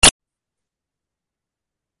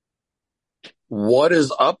What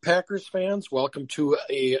is up, Packers fans? Welcome to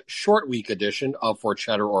a short week edition of For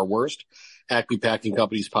Cheddar or Wurst, Acme Packing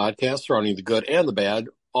Company's podcast surrounding the good and the bad,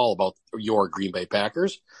 all about your Green Bay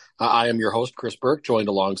Packers. I am your host, Chris Burke, joined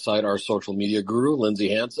alongside our social media guru,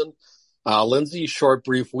 Lindsay Hansen. Lindsay, short,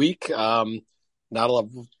 brief week. Not a lot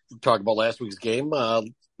to talk about last week's game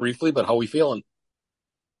briefly, but how are we feeling?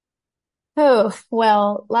 Oh,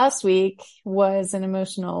 well, last week was an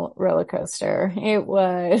emotional roller coaster. It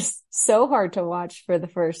was so hard to watch for the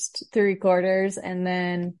first three quarters. And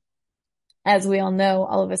then, as we all know,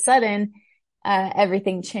 all of a sudden,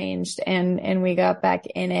 everything changed and we got back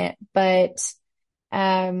in it. But, we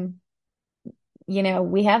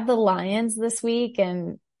have the Lions this week,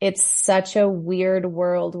 and it's such a weird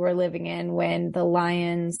world we're living in when the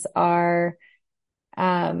Lions are,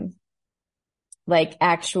 like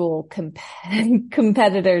actual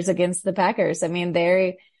competitors against the Packers. I mean,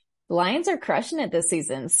 the Lions are crushing it this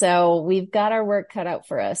season. So we've got our work cut out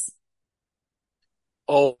for us.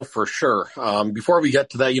 Oh, for sure. Before we get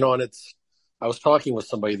to that, I was talking with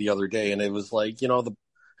somebody the other day, and it was like,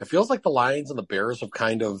 it feels like the Lions and the Bears have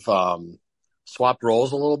kind of swapped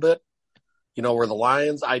roles a little bit. Where the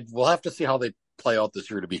Lions, we'll have to see how they play out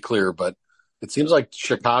this year, to be clear, but it seems like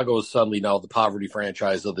Chicago is suddenly now the poverty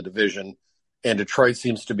franchise of the division. And Detroit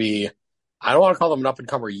seems to be, I don't want to call them an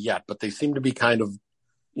up-and-comer yet, but they seem to be kind of,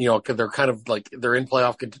 they're kind of like, they're in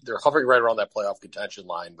they're hovering right around that playoff contention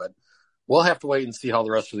line. But we'll have to wait and see how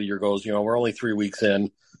the rest of the year goes. We're only 3 weeks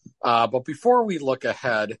in. But before we look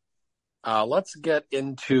ahead, let's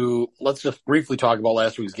just briefly talk about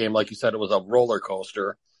last week's game. Like you said, it was a roller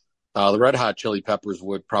coaster. The Red Hot Chili Peppers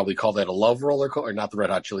would probably call that a love roller coaster, or not the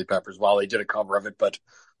Red Hot Chili Peppers. Well, they did a cover of it, but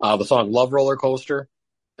the song Love Roller Coaster.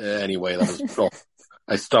 Anyway,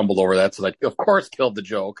 I stumbled over that, so that, of course, killed the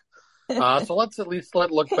joke. So let's at least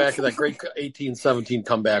look back at that great 18-17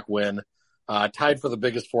 comeback win, tied for the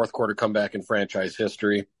biggest fourth quarter comeback in franchise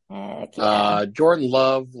history. Heck yeah. Jordan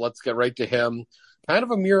Love, let's get right to him. Kind of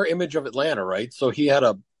a mirror image of Atlanta, right? So he had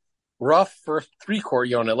a rough first three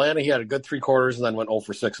quarters. In Atlanta, he had a good three quarters and then went 0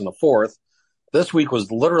 for 6 in the fourth. This week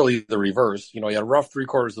was literally the reverse. He had a rough three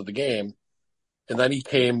quarters of the game, and then he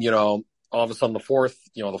came, all of a sudden the fourth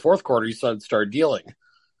quarter, he started dealing.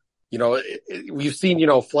 We've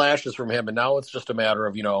seen, flashes from him, and now it's just a matter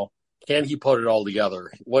of, can he put it all together?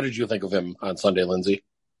 What did you think of him on Sunday, Lindsay?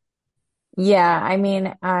 Yeah, I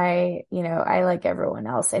mean, I like everyone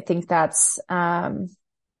else. I think it's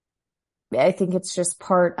just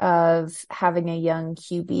part of having a young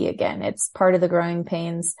QB again. It's part of the growing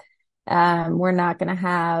pains. We're not going to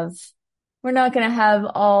have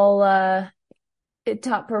all,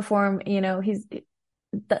 top perform, he's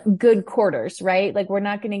good quarters, right? Like, we're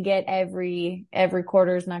not going to get every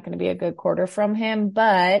quarter is not going to be a good quarter from him.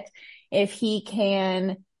 But if he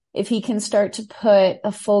can start to put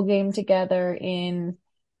a full game together in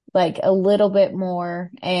like a little bit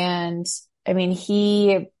more. And I mean,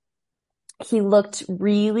 he looked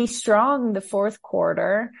really strong the fourth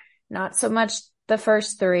quarter, not so much the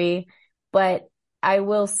first three, but I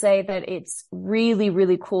will say that it's really,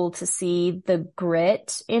 really cool to see the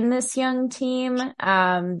grit in this young team.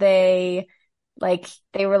 They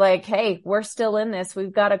were like, hey, we're still in this.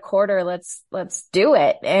 We've got a quarter. Let's do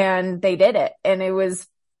it. And they did it. And it was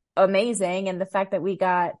amazing. And the fact that we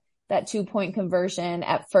got that 2-point conversion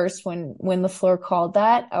at first when LaFleur called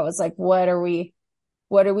that, I was like, what are we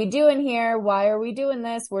doing here? Why are we doing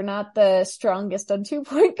this? We're not the strongest on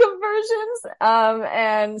 2-point conversions.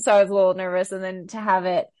 And so I was a little nervous, and then to have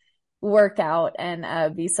it work out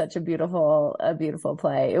and, be such a beautiful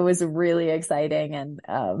play. It was really exciting. And,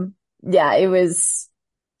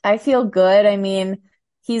 I feel good. I mean,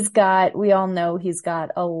 we all know he's got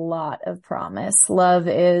a lot of promise.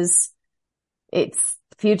 Its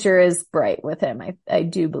future is bright with him. I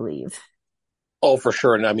do believe. Oh, for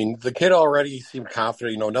sure. And I mean, the kid already seemed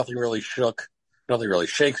confident. Nothing really shakes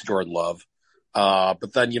Jordan Love.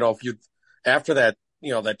 But then, after that,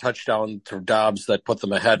 that touchdown to Dobbs that put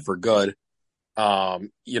them ahead for good. The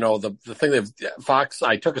thing that Fox,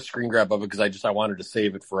 I took a screen grab of it because I wanted to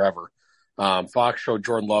save it forever. Fox showed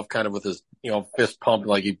Jordan Love kind of with his, fist pumped,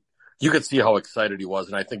 like you could see how excited he was.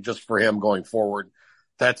 And I think just for him going forward,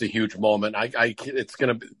 that's a huge moment.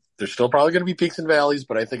 There's still probably going to be peaks and valleys,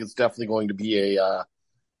 but I think it's definitely going to be I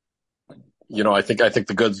think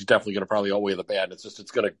the good's definitely going to probably outweigh the bad.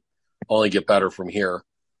 It's going to only get better from here.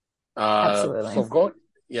 Absolutely.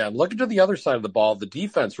 Looking to the other side of the ball, the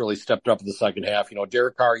defense really stepped up in the second half.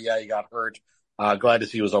 Derek Carr, he got hurt. Glad to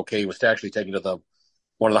see he was okay. He was actually taken to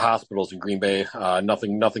one of the hospitals in Green Bay.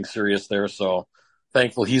 Nothing serious there. So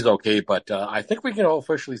thankful he's okay. But I think we can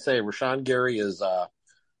officially say Rashawn Gary is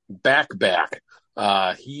back.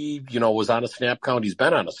 He, was on a snap count. He's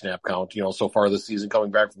been on a snap count, so far this season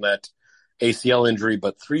coming back from that ACL injury,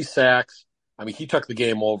 but 3 sacks. I mean, he took the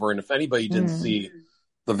game over. And if anybody didn't Mm. see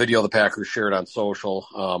the video the Packers shared on social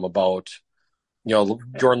about,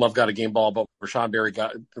 Jordan Love got a game ball, but Rashawn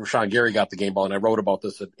Gary got the game ball. And I wrote about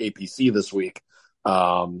this at APC this week,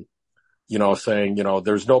 saying,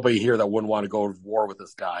 there's nobody here that wouldn't want to go to war with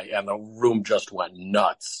this guy. And the room just went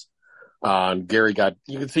nuts. Gary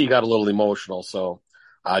you can see he got a little emotional. So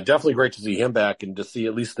definitely great to see him back and to see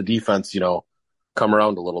at least the defense, come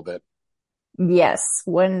around a little bit. Yes,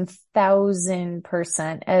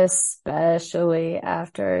 1000%, especially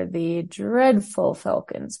after the dreadful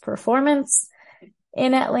Falcons performance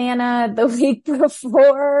in Atlanta the week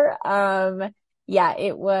before. Yeah,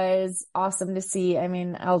 it was awesome to see. I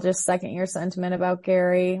mean, I'll just second your sentiment about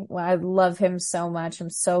Gary. I love him so much. I'm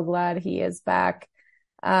so glad he is back.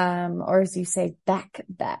 Or as you say, back.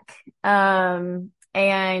 And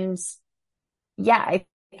yeah, I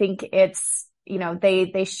think it's,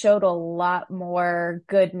 they showed a lot more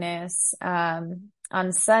goodness, on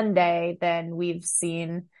Sunday than we've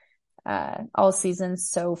seen, all season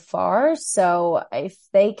so far. So if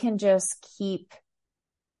they can just keep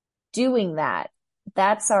doing that,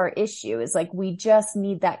 that's our issue, is like, we just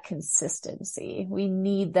need that consistency. We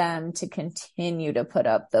need them to continue to put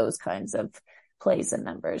up those kinds of plays and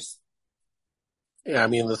numbers. Yeah, I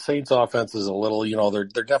mean, the Saints offense is a little, they're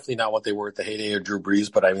definitely not what they were at the heyday of Drew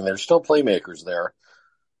Brees, but I mean, there's still playmakers there.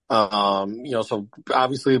 So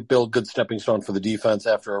obviously build good stepping stone for the defense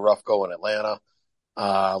after a rough go in Atlanta.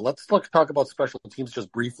 Let's talk about special teams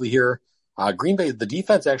just briefly here. Green Bay, the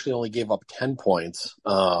defense actually only gave up 10 points,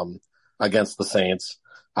 against the Saints.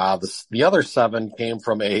 The other 7 came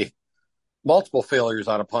from multiple failures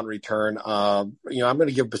on a punt return. I'm going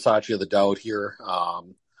to give Bisaccia the doubt here.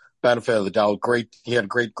 Benefit of the doubt. He had a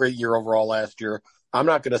great year overall last year. I'm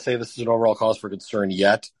not going to say this is an overall cause for concern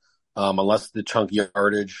yet, unless the chunky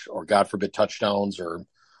yardage or, God forbid, touchdowns or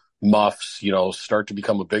muffs, start to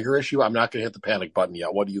become a bigger issue. I'm not going to hit the panic button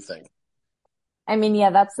yet. What do you think? I mean,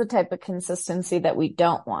 yeah, that's the type of consistency that we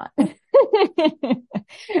don't want.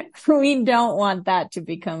 We don't want that to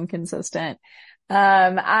become consistent.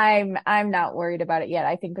 I'm not worried about it yet.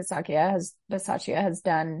 I think Bisaccia has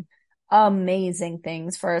done amazing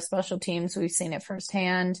things for our special teams. We've seen it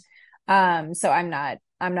firsthand. So I'm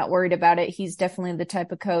not worried about it. He's definitely the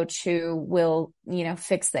type of coach who will,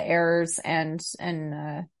 fix the errors and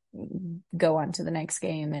go on to the next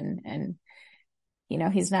game. And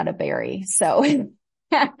he's not a Barry. So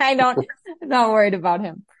I'm not worried about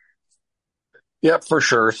him. Yep, for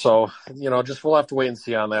sure. So, just we'll have to wait and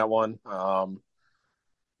see on that one.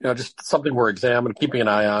 Just something we're keeping an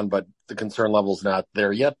eye on, but the concern level is not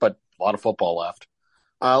there yet, but a lot of football left.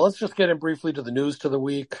 Let's just get in briefly to the news to the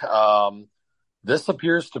week. This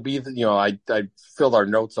appears to be I filled our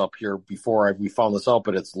notes up here before we found this out,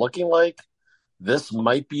 but it's looking like this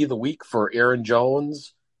might be the week for Aaron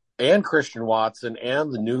Jones and Christian Watson,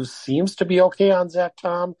 and the news seems to be okay on Zach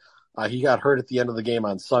Tom. He got hurt at the end of the game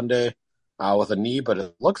on Sunday with a knee, but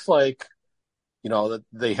it looks like,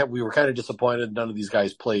 that we were kind of disappointed none of these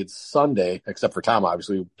guys played Sunday, except for Tom,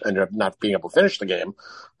 obviously, who ended up not being able to finish the game.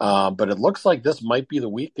 But it looks like this might be the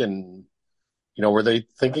week, and, were they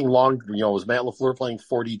thinking was Matt LaFleur playing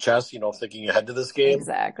 4D chess, thinking ahead to this game?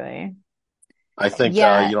 Exactly. I think,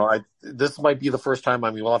 Yeah. This might be the first time. I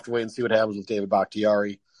mean, we'll have to wait and see what happens with David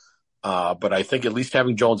Bakhtiari. But I think at least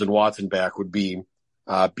having Jones and Watson back would be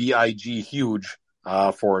big huge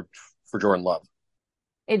for Jordan Love.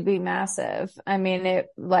 It'd be massive. I mean,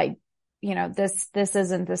 this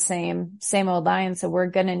isn't the same old Lions. So we're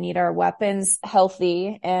going to need our weapons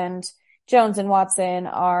healthy, and Jones and Watson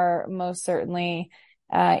are most certainly,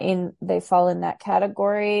 they fall in that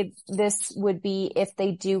category. This would be, if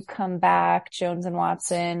they do come back, Jones and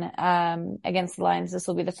Watson, against the Lions, this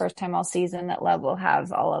will be the first time all season that Love will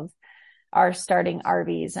have all of our starting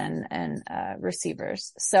RBs and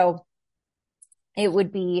receivers. So it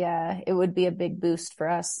would be a big boost for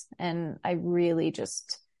us. And I really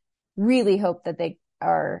hope that they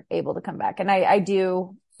are able to come back. And I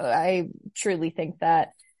truly think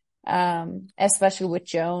that, especially with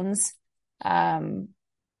Jones,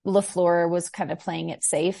 LaFleur was kind of playing it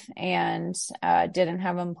safe and, didn't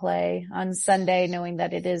have him play on Sunday, knowing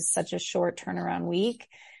that it is such a short turnaround week.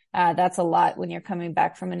 That's a lot when you're coming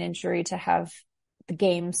back from an injury to have the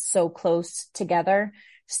games so close together.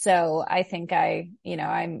 So I think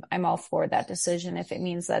I'm all for that decision if it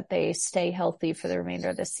means that they stay healthy for the remainder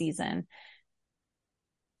of the season.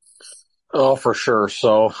 Oh, for sure.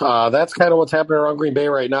 So that's kind of what's happening around Green Bay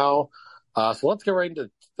right now. So let's get right into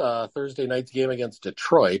Thursday night's game against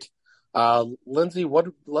Detroit. Lindsay,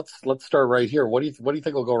 let's start right here. What do you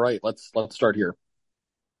think will go right? Let's start here.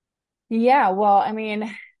 Yeah, well, I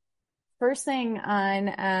mean, first thing on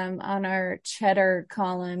our Cheddar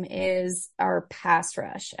column is our pass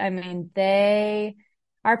rush. I mean,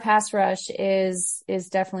 our pass rush is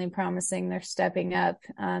definitely promising. They're stepping up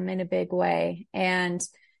in a big way. And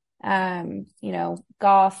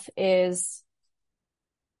Goff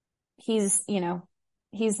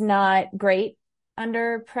he's not great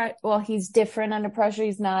he's different under pressure.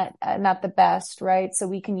 He's not the best, right? So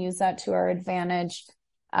we can use that to our advantage.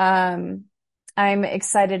 I'm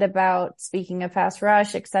excited about, speaking of pass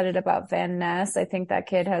rush, excited about Van Ness. I think that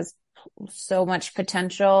kid has so much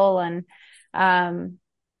potential, and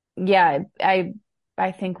yeah, I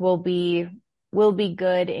think we'll be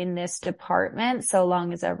good in this department so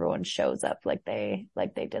long as everyone shows up like they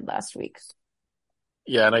did last week.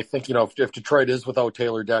 Yeah, and I think if Detroit is without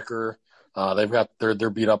Taylor Decker, they're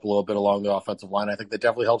beat up a little bit along the offensive line. I think that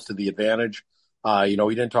definitely helps to the advantage. We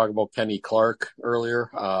didn't talk about Kenny Clark earlier,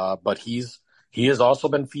 but he has also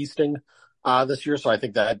been feasting this year, so I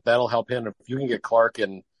think that'll help him. If you can get Clark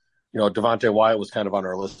and Devontae Wyatt was kind of on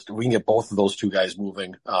our list, if we can get both of those two guys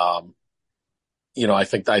moving. I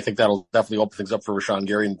think that'll definitely open things up for Rashawn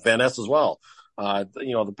Gary and Van Ness as well.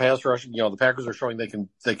 The pass rush, the Packers are showing they can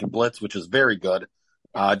blitz, which is very good.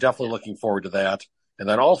 Definitely looking forward to that. And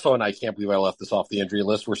then also, and I can't believe I left this off the injury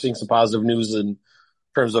list, we're seeing some positive news in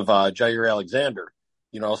terms of Jair Alexander.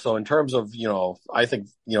 So in terms of, I think,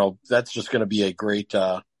 that's just going to be a great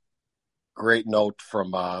note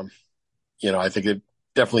from, I think it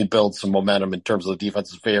definitely builds some momentum in terms of the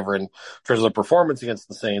defense's favor and in terms of the performance against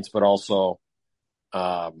the Saints, but also,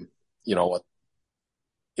 getting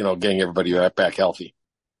everybody back healthy.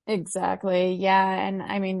 Exactly. Yeah. And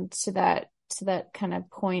I mean, to that kind of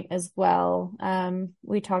point as well,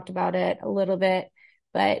 we talked about it a little bit,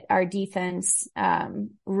 but our defense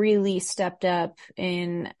really stepped up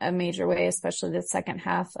in a major way, especially the second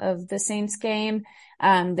half of the Saints game.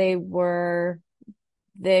 They were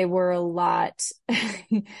a lot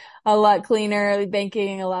a lot cleaner,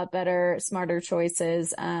 making a lot better, smarter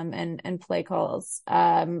choices and play calls.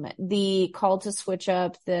 The call to switch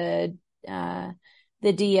up the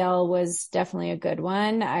DL was definitely a good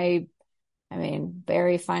one. I mean,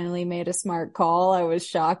 Barry finally made a smart call. I was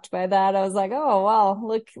shocked by that. I was like, oh,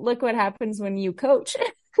 well, look what happens when you coach.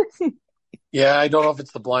 Yeah, I don't know if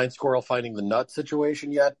it's the blind squirrel finding the nut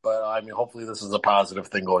situation yet, but I mean, hopefully this is a positive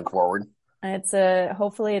thing going forward.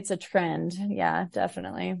 Hopefully it's a trend. Yeah,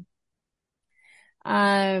 definitely.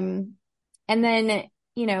 And then,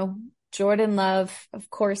 Jordan Love, of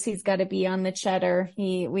course, he's got to be on the Cheddar.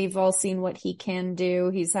 We've all seen what he can do.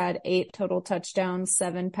 He's had 8 total touchdowns,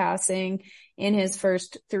 7 passing in his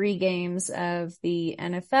first 3 games of the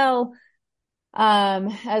NFL,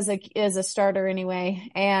 as a starter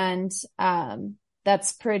anyway. And,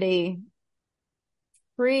 that's pretty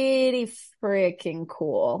freaking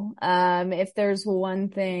cool. If there's one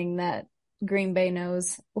thing that Green Bay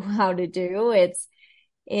knows how to do, it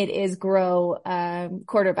is grow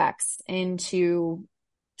quarterbacks into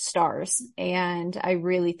stars. And I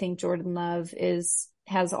really think Jordan Love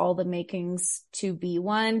has all the makings to be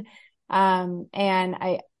one. And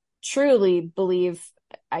I truly believe,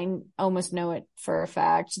 I almost know it for a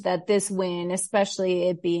fact, that this win, especially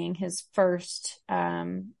it being his first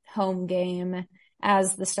home game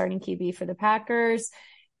as the starting QB for the Packers,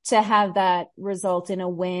 to have that result in a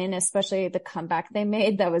win, especially the comeback they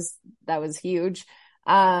made, that was huge.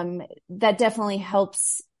 That definitely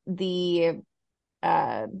helps the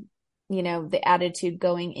attitude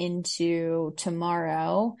going into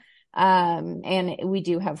tomorrow. And we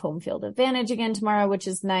do have home field advantage again tomorrow, which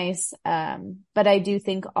is nice. But I do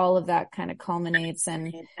think all of that kind of culminates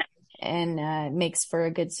and makes for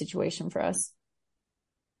a good situation for us.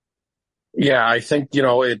 Yeah, I think,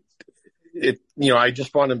 I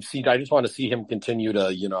just want to see him continue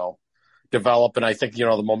to, develop. And I think,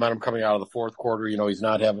 the momentum coming out of the fourth quarter, he's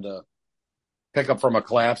not having to pick up from a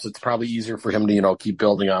collapse. It's probably easier for him to, keep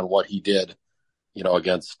building on what he did,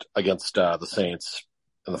 against the Saints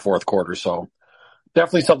in the fourth quarter. So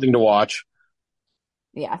definitely something to watch.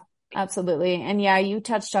 Yeah, absolutely. And yeah, you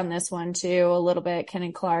touched on this one too, a little bit,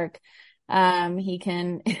 Kenny Clark. He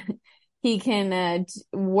can, he can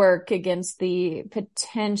work against the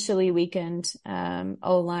potentially weakened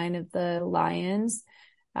O-line of the Lions.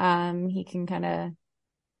 He can kind of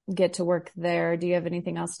get to work there. Do you have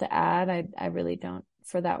anything else to add? I really don't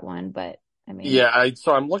for that one, but I mean, yeah.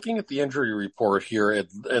 So I'm looking at the injury report here,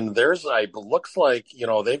 and it looks like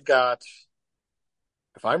they've got,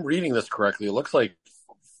 if I'm reading this correctly, it looks like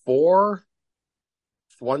four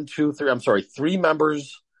one, two, three. I'm sorry, three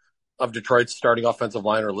members of Detroit's starting offensive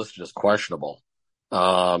line are listed as questionable.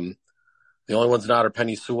 The only ones not are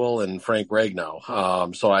Penny Sewell and Frank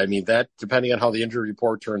Ragnow. So, I mean, that, depending on how the injury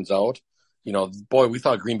report turns out, boy, we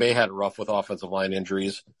thought Green Bay had it rough with offensive line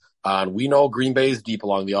injuries. We know Green Bay's deep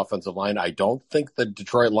along the offensive line. I don't think the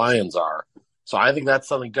Detroit Lions are. So I think that's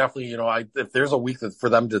something definitely, if there's a week that for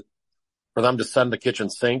them to send the kitchen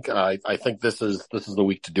sink, I think this is the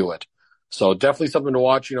week to do it. So definitely something to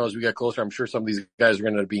watch, as we get closer. I'm sure some of these guys are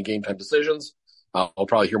going to be game time decisions. I'll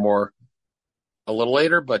probably hear more a little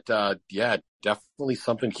later, but yeah, definitely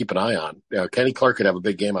something to keep an eye on. Kenny Clark could have a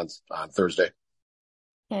big game on Thursday.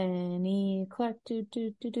 Kenny Clark,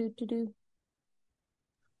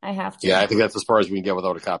 I have to. Yeah, I think that's as far as we can get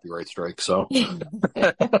without a copyright strike. So we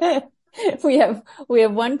have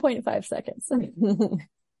 1.5 seconds.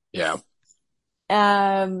 Yeah.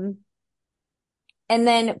 And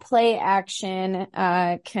then play action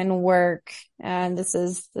can work. And this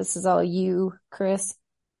is all you, Chris.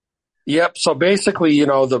 Yep. So basically, you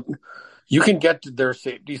can get their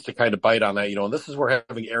safeties to kind of bite on that, and this is where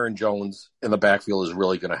having Aaron Jones in the backfield is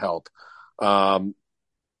really going to help.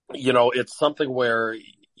 It's something where,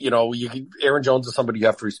 Aaron Jones is somebody you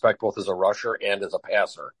have to respect both as a rusher and as a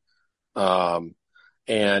passer. And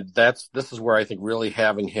this is where I think really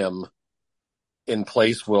having him in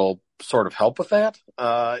place will sort of help with that.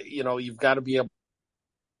 You've got to be able,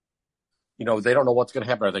 they don't know what's going to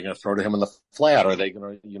happen. Are they going to throw to him in the flat? Are they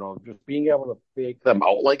going to, just being able to fake them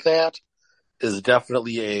out like that is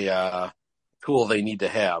definitely a tool they need to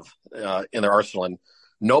have in their arsenal. And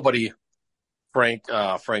nobody,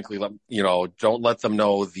 frankly, don't let them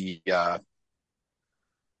know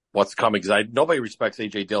what's coming. Because nobody respects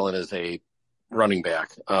A.J. Dillon as a running back.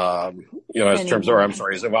 As terms of, I'm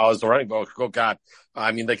sorry, as the running back. Oh God,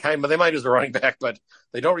 I mean they might as a running back, but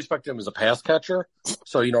they don't respect him as a pass catcher.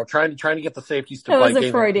 So trying to get the safeties to bite. That was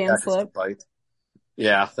a Freudian slip.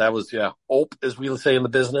 Yeah, that was ope, as we say in the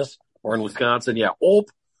business or in Wisconsin. Yeah, ope.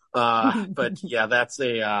 But yeah, that's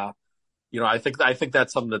I think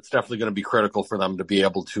that's something that's definitely going to be critical for them to be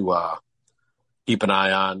able to keep an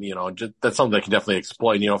eye on. That's something they can definitely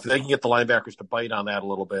exploit. If they can get the linebackers to bite on that a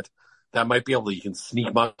little bit, that might be you can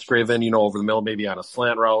sneak Musgrave in, over the middle, maybe on a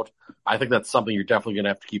slant route. I think that's something you're definitely going to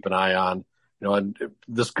have to keep an eye on. And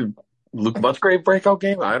this could Luke Musgrave breakout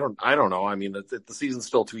game. I don't know. I mean, the season's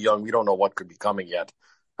still too young. We don't know what could be coming yet.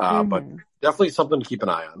 But definitely something to keep an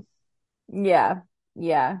eye on.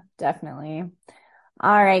 Yeah, definitely.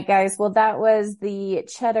 All right, guys. Well, that was the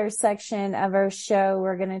Cheddar section of our show.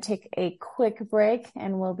 We're going to take a quick break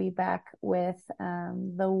and we'll be back with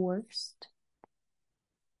the worst.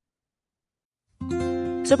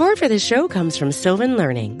 Support for this show comes from Sylvan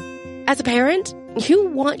Learning. As a parent, you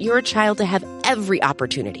want your child to have every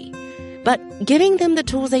opportunity, but giving them the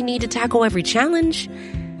tools they need to tackle every challenge,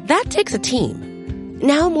 that takes a team.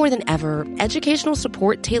 Now more than ever, educational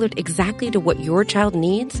support tailored exactly to what your child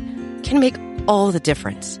needs can make all the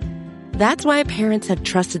difference. That's why parents have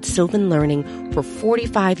trusted Sylvan Learning for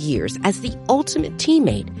 45 years as the ultimate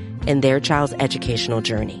teammate in their child's educational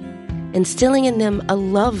journey, instilling in them a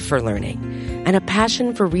love for learning and a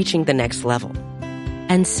passion for reaching the next level.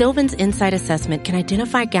 And Sylvan's Insight Assessment can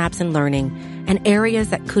identify gaps in learning and areas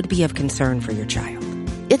that could be of concern for your child.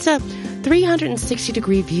 It's a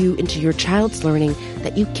 360-degree view into your child's learning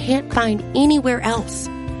that you can't find anywhere else,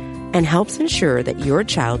 and helps ensure that your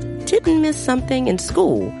child didn't miss something in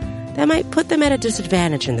school that might put them at a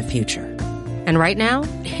disadvantage in the future. And right now,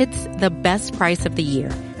 it's the best price of the year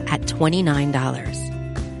at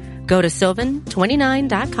 $29. Go to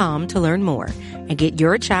sylvan29.com to learn more and get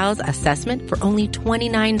your child's assessment for only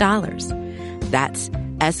 $29. That's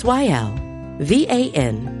SYLVAN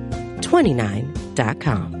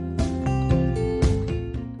 29.com.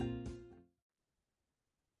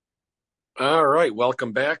 All right,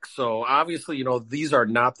 welcome back. So obviously, these are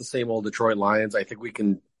not the same old Detroit Lions. I think we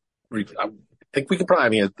can probably, I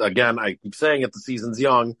mean, again, I keep saying it, the season's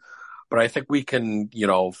young, but I think we can,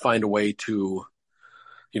 find a way to,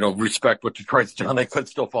 respect what Detroit's done. They could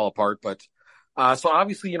still fall apart, but so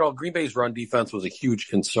obviously, Green Bay's run defense was a huge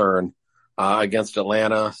concern against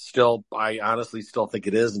Atlanta. Still, I honestly still think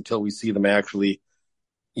it is until we see them actually,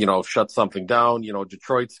 shut something down.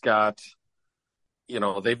 Detroit's got,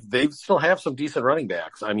 they still have some decent running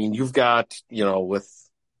backs. I mean, you've got, with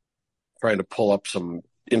trying to pull up some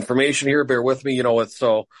information here, bear with me,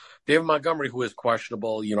 so David Montgomery, who is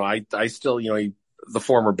questionable, I still, the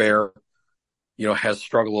former Bear, has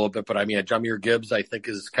struggled a little bit, but I mean, Jahmyr Gibbs, I think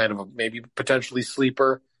is kind of a maybe potentially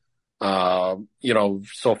sleeper. So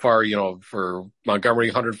far, for Montgomery,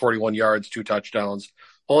 141 yards, 2 touchdowns,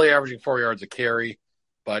 only averaging 4 yards a carry.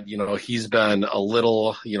 but he's been a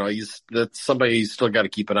little, that's somebody you still got to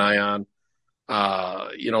keep an eye on.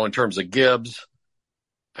 In terms of Gibbs,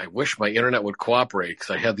 I wish my internet would cooperate because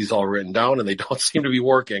I had these all written down and they don't seem to be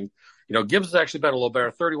working. Gibbs has actually been a little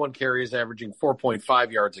better, 31 carries, averaging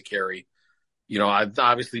 4.5 yards a carry.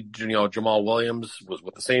 Obviously, Jamal Williams was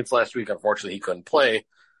with the Saints last week. Unfortunately, he couldn't play,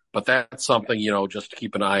 but that's something, just to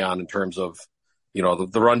keep an eye on in terms of, the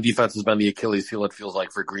run defense has been the Achilles heel, it feels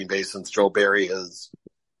like, for Green Bay since Joe Barry has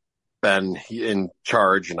been in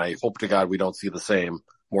charge. And I hope to God we don't see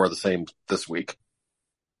more of the same this week.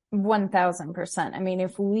 1000%. I mean,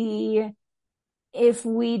 if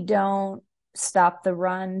we don't stop the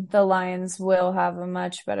run, the Lions will have a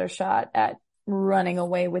much better shot at running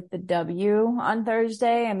away with the W on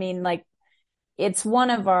Thursday. I mean, it's one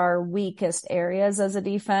of our weakest areas as a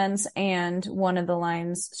defense and one of the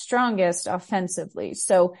Lions' strongest offensively.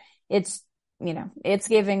 So it's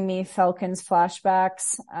giving me Falcons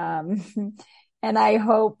flashbacks. And I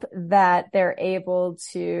hope that they're able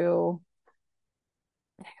to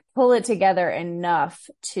pull it together enough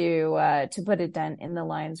to put a dent in the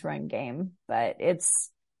Lions run game. But it's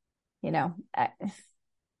a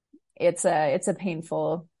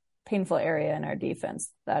painful area in our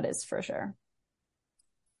defense. That is for sure.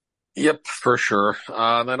 Yep, for sure.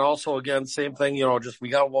 Then also, again, same thing, just we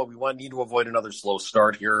need to avoid another slow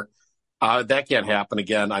start here. That can't happen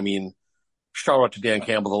again. I mean, shout out to Dan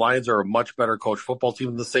Campbell. The Lions are a much better coach football team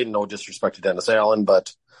than the state. No disrespect to Dennis Allen,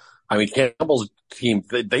 but I mean, Campbell's team,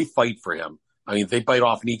 they fight for him. I mean, they bite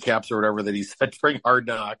off kneecaps or whatever that he said during Hard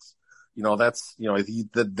Knocks.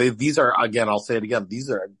 These are, again, I'll say it again, these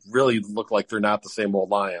are really look like they're not the same old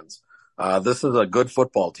Lions. This is a good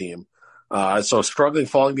football team. So struggling,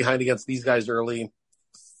 falling behind against these guys early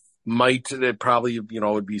it probably,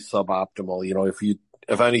 would be suboptimal.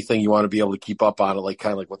 If anything, you want to be able to keep up on it,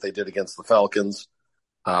 kind of like what they did against the Falcons.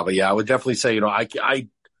 But yeah, I would definitely say, I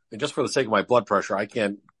just for the sake of my blood pressure, I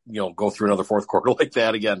can't, go through another fourth quarter like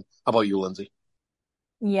that again. How about you, Lindsay?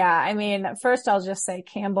 Yeah. I mean, first I'll just say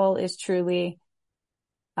Campbell is truly,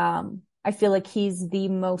 I feel like he's the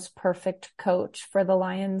most perfect coach for the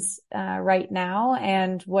Lions right now.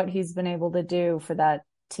 And what he's been able to do for that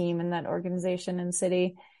team and that organization and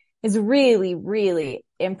city is really, really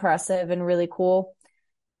impressive and really cool.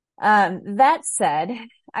 That said,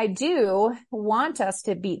 I do want us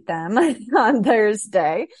to beat them on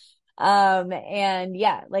Thursday. And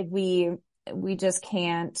yeah, we just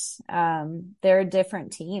can't, they're a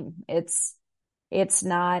different team. It's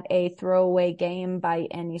not a throwaway game by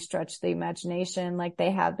any stretch of the imagination like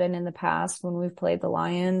they have been in the past when we've played the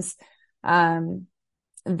Lions.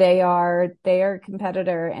 They are a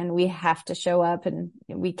competitor and we have to show up and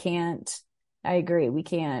I agree. We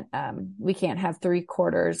can't have 3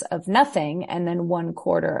 quarters of nothing and then 1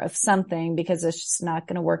 quarter of something because it's just not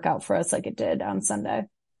going to work out for us like it did on Sunday.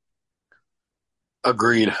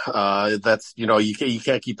 Agreed. That's, you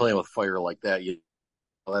can't keep playing with fire like that.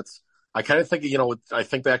 I kind of think, I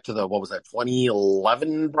think back to what was that,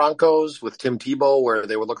 2011 Broncos with Tim Tebow, where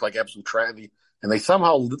they would look like absolute tragedy, and they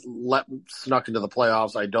somehow snuck into the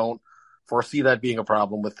playoffs. I don't foresee that being a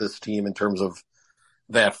problem with this team in terms of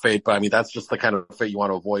that fate, but I mean, that's just the kind of fate you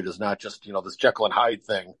want to avoid, is not just, this Jekyll and Hyde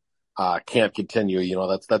thing, can't continue.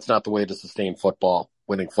 That's not the way to sustain football,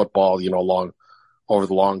 winning football, over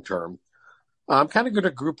the long term. I'm kind of going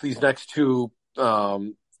to group these next two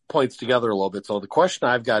points together a little bit. So the question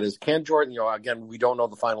I've got is, can Jordan, again, we don't know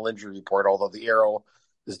the final injury report, although the arrow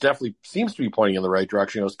seems to be pointing in the right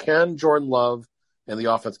direction. Can Jordan Love and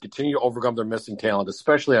the offense continue to overcome their missing talent,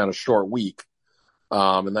 especially on a short week?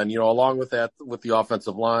 And then, along with that, with the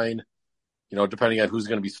offensive line, depending on who's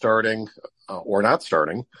going to be starting or not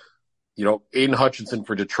starting, Aiden Hutchinson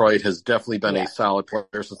for Detroit has definitely been a solid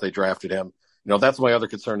player since they drafted him. That's my other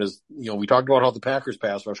concern is, we talked about how the Packers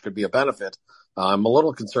pass rush could be a benefit. I'm a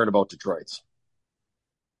little concerned about Detroit's.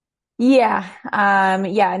 Yeah.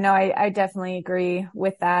 No, I definitely agree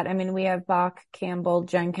with that. I mean, we have Bach, Campbell,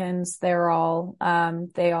 Jenkins. They all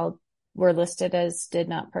were listed as did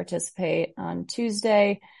not participate on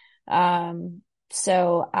Tuesday.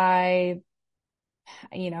 So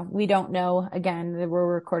we don't know. Again,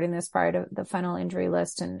 we're recording this prior to the final injury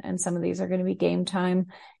list, and some of these are going to be game time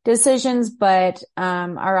decisions, but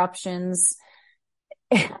our options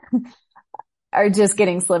are just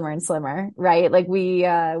getting slimmer and slimmer, right? Like we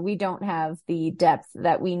don't have the depth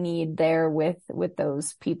that we need there with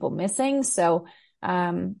those people missing. So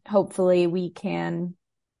hopefully we can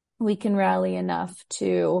rally enough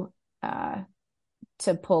to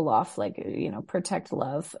pull off, protect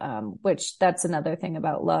Love, which that's another thing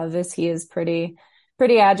about Love is he is pretty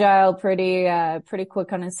agile, pretty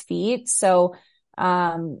quick on his feet. So,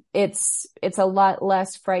 It's a lot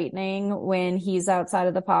less frightening when he's outside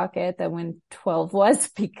of the pocket than when 12 was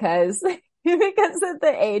because of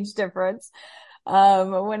the age difference.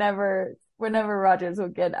 Whenever Rodgers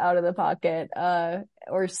would get out of the pocket,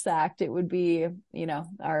 or sacked, it would be, we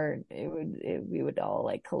would all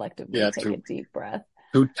like collectively take a deep breath.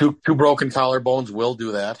 Two broken collarbones will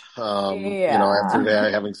do that. After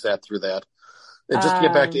that, having sat through that. And just to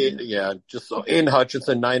get back to, just so Aiden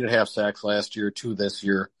Hutchinson, 9.5 sacks last year, 2 this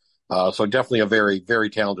year. So definitely a very, very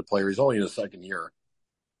talented player. He's only in his second year.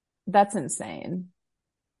 That's insane.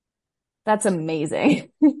 That's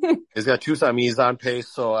amazing. He's got 2, he's on pace.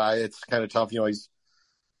 So it's kind of tough. He's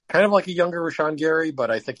kind of like a younger Rashawn Gary,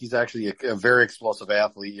 but I think he's actually a very explosive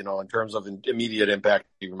athlete, in terms of immediate impact.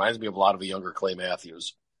 He reminds me of a lot of a younger Clay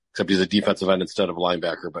Matthews, except he's a defensive end instead of a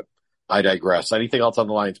linebacker, but I digress. Anything else on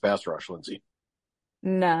the Lions pass rush, Lindsay?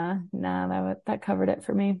 Nah, that covered it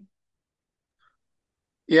for me.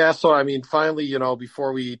 Yeah. So, finally,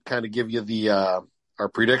 before we kind of give you our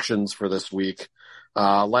predictions for this week,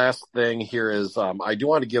 last thing here is, I do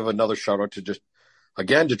want to give another shout out to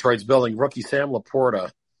again, Detroit's building rookie Sam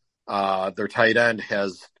Laporta. Their tight end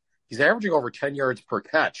he's averaging over 10 yards per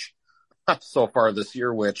catch so far this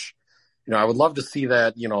year, which, I would love to see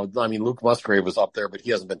that. Luke Musgrave was up there, but he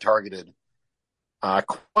hasn't been targeted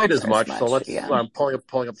quite as much. So I'm pulling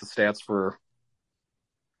up the stats for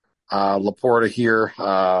Laporta here.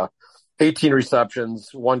 18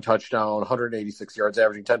 receptions, 1 touchdown, 186 yards,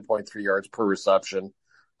 averaging 10.3 yards per reception.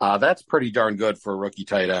 That's pretty darn good for a rookie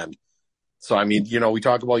tight end. So, we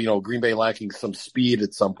talk about, Green Bay lacking some speed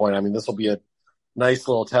at some point. This will be a nice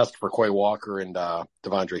little test for Quay Walker and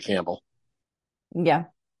Devondre Campbell. Yeah.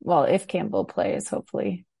 Well, if Campbell plays,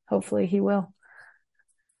 hopefully he will.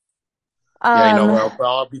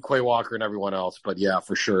 I'll be Quay Walker and everyone else, but yeah,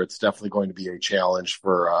 for sure, it's definitely going to be a challenge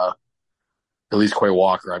for at least Quay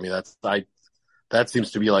Walker. That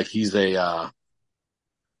seems to be like he's going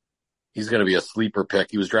to be a sleeper pick.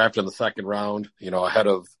 He was drafted in the second round, ahead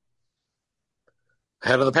of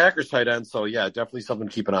the Packers tight end. So yeah, definitely something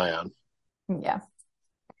to keep an eye on. Yeah.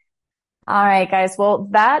 All right, guys. Well,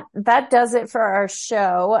 that does it for our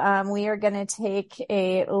show. We are going to take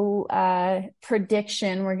a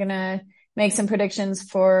prediction. We're going to make some predictions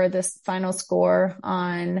for this final score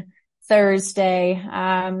on Thursday.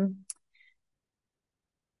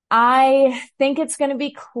 I think it's going to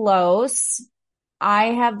be close. I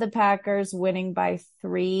have the Packers winning by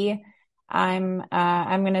 3. I'm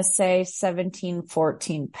going to say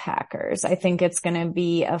 17-14 Packers. I think it's going to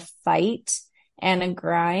be a fight and a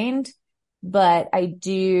grind, but I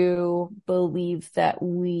do believe that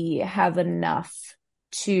we have enough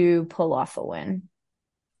to pull off a win.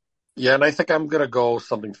 Yeah, and I think I'm going to go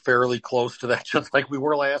something fairly close to that, just like we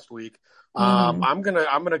were last week. I'm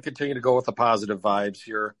gonna continue to go with the positive vibes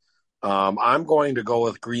here. I'm going to go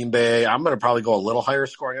with Green Bay. I'm going to probably go a little higher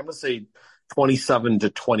scoring. I'm going to say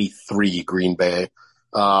 27-23 Green Bay.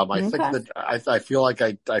 I think that I feel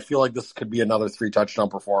like this could be another 3 touchdown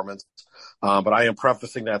performance. But I am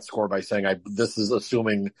prefacing that score by saying this is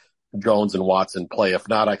assuming Jones and Watson play. If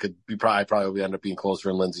not, I probably end up being closer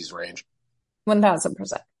in Lindsay's range.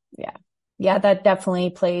 1,000%. Yeah. Yeah, that definitely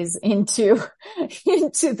plays into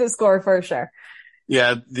the score for sure.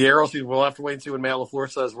 Yeah, the arrows, we'll have to wait and see what Matt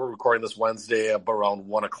LaFleur says. We're recording this Wednesday around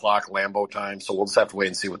 1 o'clock Lambeau time, so we'll just have to wait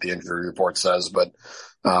and see what the injury report says. But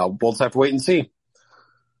we'll just have to wait and see.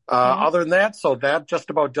 Other than that, so that just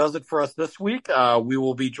about does it for us this week. We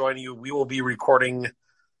will be joining you. We will be recording,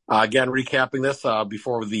 again, recapping this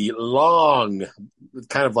before the long,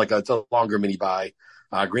 kind of like it's a longer mini bye.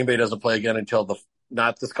 Green Bay doesn't play again until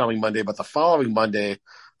not this coming Monday, but the following Monday,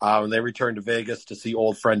 when they return to Vegas to see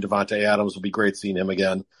old friend Devontae Adams. Will be great seeing him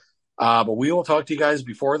again. But we will talk to you guys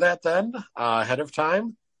before that then, ahead of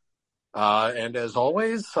time. And as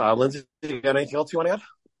always, Lindsay, you got anything else you want to add?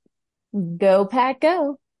 Go Pack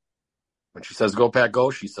Go. When she says go Pack Go,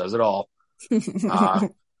 she says it all.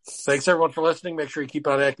 Thanks everyone for listening. Make sure you keep it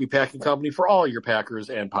on Acme Packing Company for all your Packers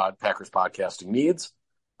and Packers podcasting needs.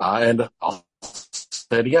 And I'll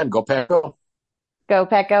say it again, go Pack Go. Go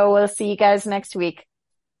Pack Go. We'll see you guys next week.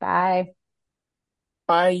 Bye.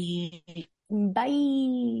 Bye.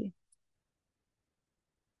 Bye.